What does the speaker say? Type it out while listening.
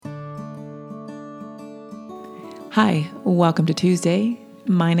Hi, welcome to Tuesday.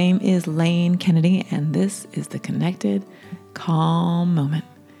 My name is Lane Kennedy, and this is the Connected Calm Moment.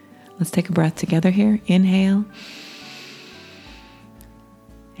 Let's take a breath together here. Inhale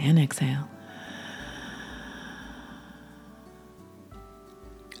and exhale.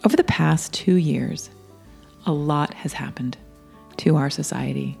 Over the past 2 years, a lot has happened to our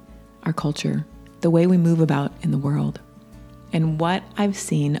society, our culture, the way we move about in the world. And what I've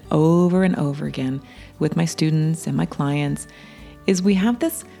seen over and over again with my students and my clients is we have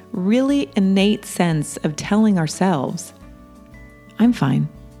this really innate sense of telling ourselves, I'm fine,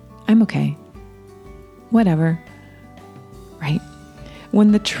 I'm okay, whatever, right?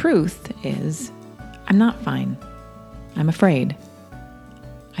 When the truth is, I'm not fine, I'm afraid,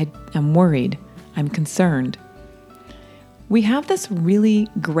 I'm worried, I'm concerned. We have this really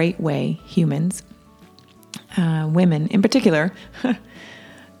great way, humans, women in particular,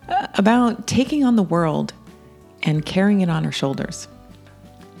 about taking on the world and carrying it on our shoulders.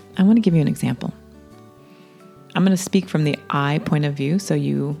 I want to give you an example. I'm going to speak from the I point of view so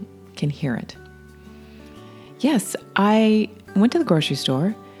you can hear it. Yes, I went to the grocery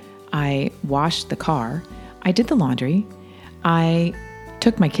store. I washed the car. I did the laundry. I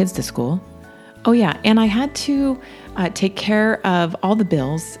took my kids to school. Oh yeah, and I had to take care of all the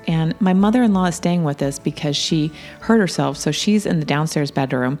bills, and my mother-in-law is staying with us because she hurt herself, so she's in the downstairs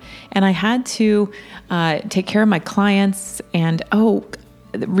bedroom, and I had to take care of my clients and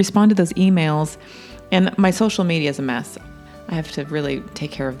respond to those emails, and my social media is a mess. I have to really take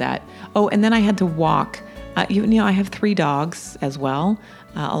care of that. Oh, and then I had to walk. I have 3 dogs as well,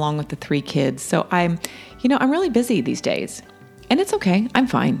 along with the 3 kids, so I'm really busy these days. And it's okay. I'm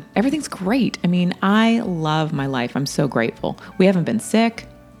fine. Everything's great. I mean, I love my life. I'm so grateful. We haven't been sick.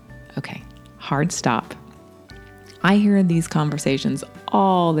 Okay, hard stop. I hear these conversations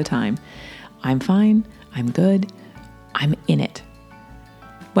all the time. I'm fine. I'm good. I'm in it.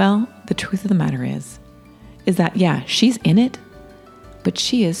 Well, the truth of the matter is that, yeah, she's in it, but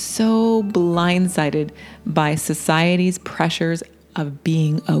she is so blindsided by society's pressures of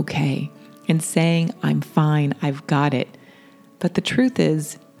being okay and saying, I'm fine. I've got it. But the truth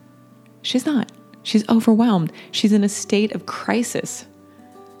is, she's not. She's overwhelmed. She's in a state of crisis.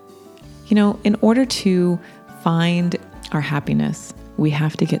 In order to find our happiness, we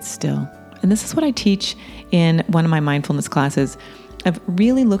have to get still. And this is what I teach in one of my mindfulness classes, of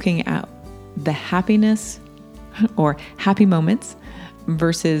really looking at the happiness or happy moments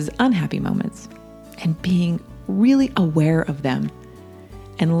versus unhappy moments and being really aware of them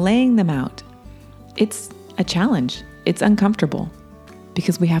and laying them out. It's a challenge. It's uncomfortable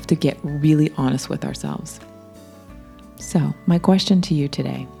because we have to get really honest with ourselves. So my question to you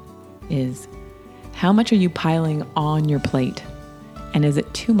today is, how much are you piling on your plate? And is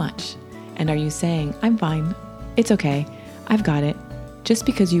it too much? And are you saying, I'm fine, it's okay, I've got it, just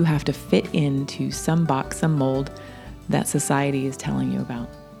because you have to fit into some box, some mold that society is telling you about?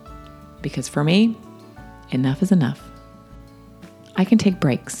 Because for me, enough is enough. I can take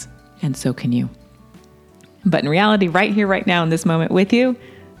breaks, and so can you. But in reality, right here, right now, in this moment with you,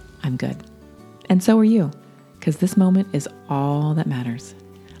 I'm good. And so are you, because this moment is all that matters.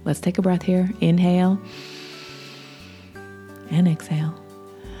 Let's take a breath here. Inhale and exhale.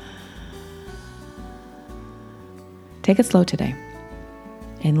 Take it slow today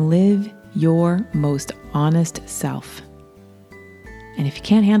and live your most honest self. And if you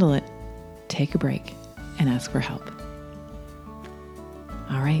can't handle it, take a break and ask for help.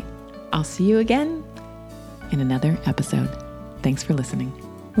 All right, I'll see you again in another episode. Thanks for listening.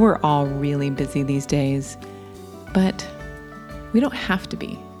 We're all really busy these days, but we don't have to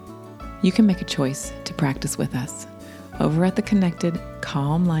be. You can make a choice to practice with us over at the Connected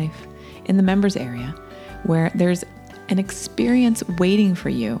Calm Life in the members area, where there's an experience waiting for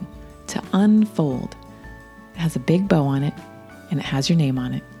you to unfold. It has a big bow on it and it has your name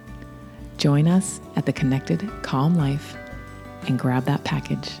on it. Join us at the Connected Calm Life and grab that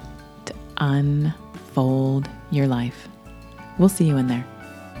package to unfold your life. We'll see you in there.